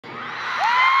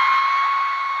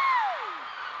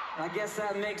I guess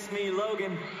that makes me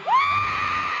Logan.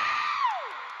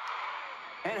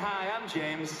 And hi, I'm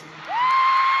James.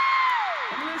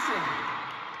 And listen,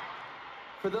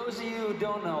 for those of you who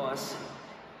don't know us,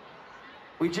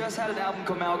 we just had an album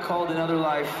come out called Another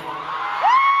Life.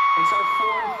 It's our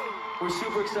fourth. We're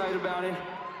super excited about it.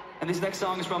 And this next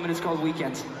song is from it. It's called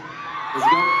Weekends. Let's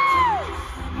go.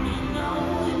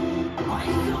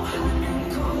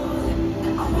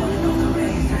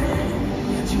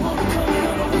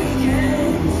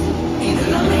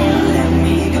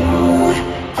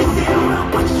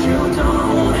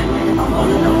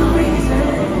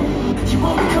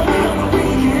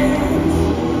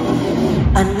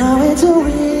 I know it's a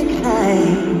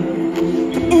weeknight,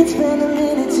 but it's been a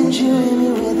minute since you hit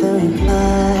me with a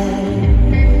reply.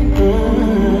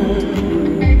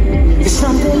 There's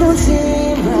something don't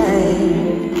seem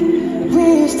right. We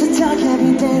used to talk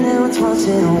every day, now it's once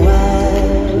in a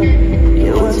while.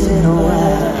 Yeah, once in a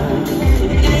while.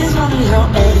 It's funny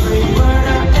how every word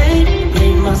I ate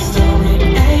made my stomach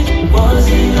ache. Was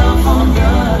enough or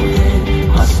nothing,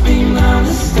 must be my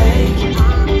mistake.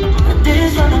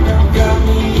 This running around got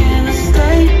me in a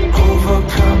state,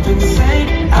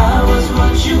 overcompensate. I was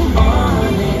what you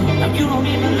wanted, now you don't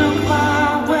even look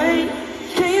my way.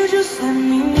 Can you just let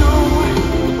me know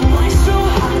why so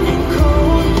hot and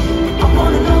cold? I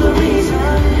wanna know the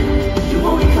reason. You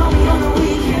only call me on the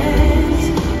weekends.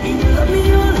 Either love me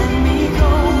or let me go.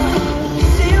 You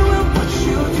say you will, but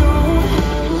you don't.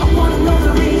 I wanna know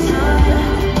the reason.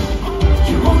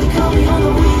 You only call me on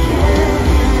the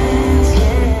weekends.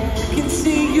 Can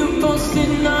see you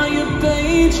posting on your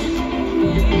page.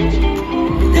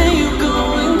 There you go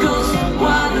and ghost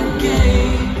wild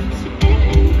again.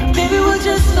 Maybe we're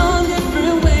just on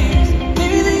different ways.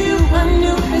 Maybe the you I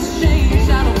knew has changed.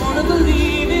 I don't wanna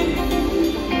believe it.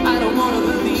 I don't wanna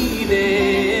believe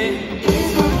it.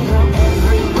 It's funny how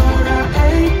every word I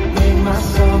ate made my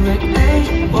stomach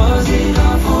ache. Was it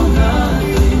all for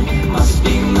nothing? Must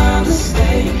be my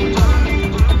mistake.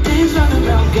 This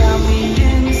runabout got me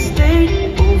in a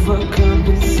state,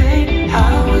 overcompensate. I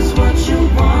was what you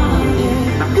wanted,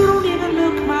 now you don't even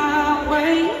look my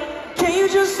way. Can you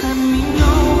just let me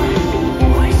know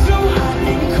why so hot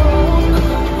and cold?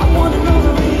 I wanna know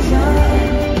the reason.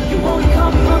 You only call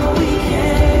me on the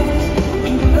weekends.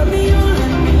 Either love me or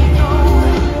let me go.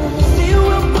 You say you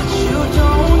will, but you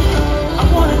don't. I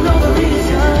wanna know the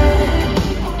reason.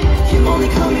 You only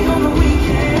call me on the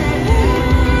weekends.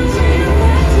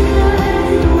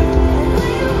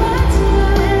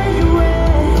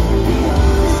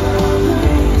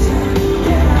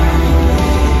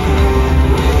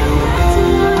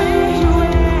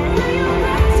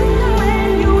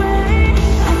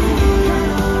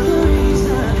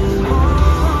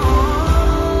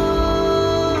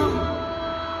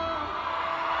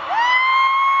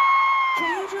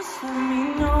 Let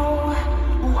me know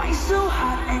why so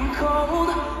hot and cold.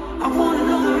 I wanna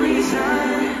know the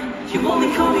reason. You only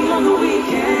call me on the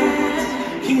weekends.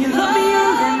 Can you love me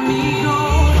or let me go?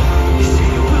 You say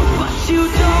you will, but you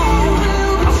don't.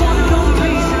 I wanna know the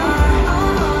reason.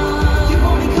 You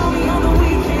only call me on the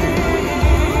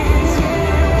weekends. Oh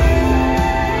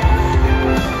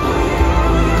yeah, oh yeah,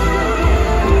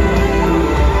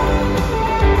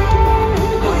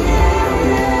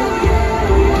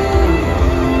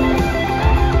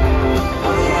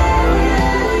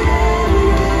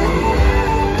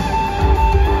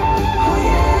 oh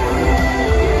yeah, oh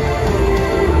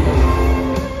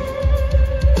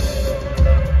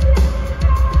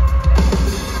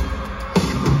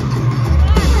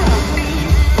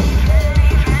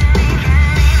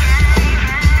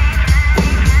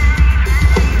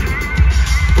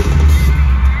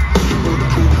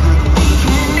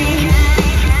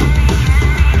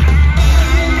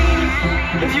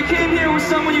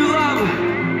someone you love,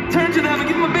 turn to them and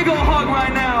give them a big old hug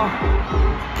right now.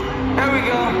 There we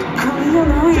go.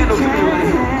 Kendall, take it away.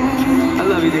 I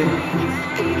love you, dude.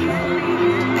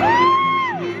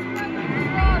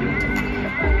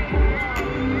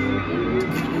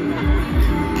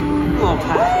 Little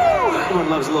pat. Everyone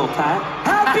loves a little pat.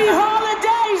 Happy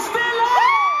holidays, Philly!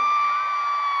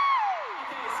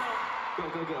 Okay, so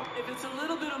go. If it's a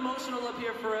little bit emotional up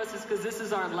here for us, it's because this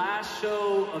is our last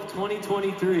show of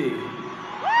 2023.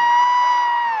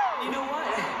 You know what?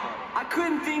 I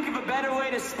couldn't think of a better way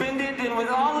to spend it than with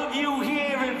all of you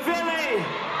here in Philly.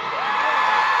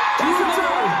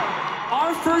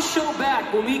 Our first show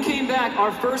back, when we came back,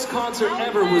 our first concert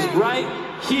ever was right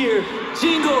here,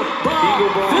 Jingle Ball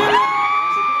Philly.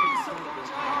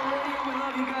 We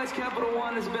love you guys, Capital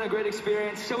One. It's been a great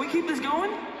experience. Shall we keep this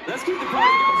going? Let's keep the party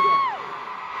going.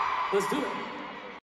 Let's do it.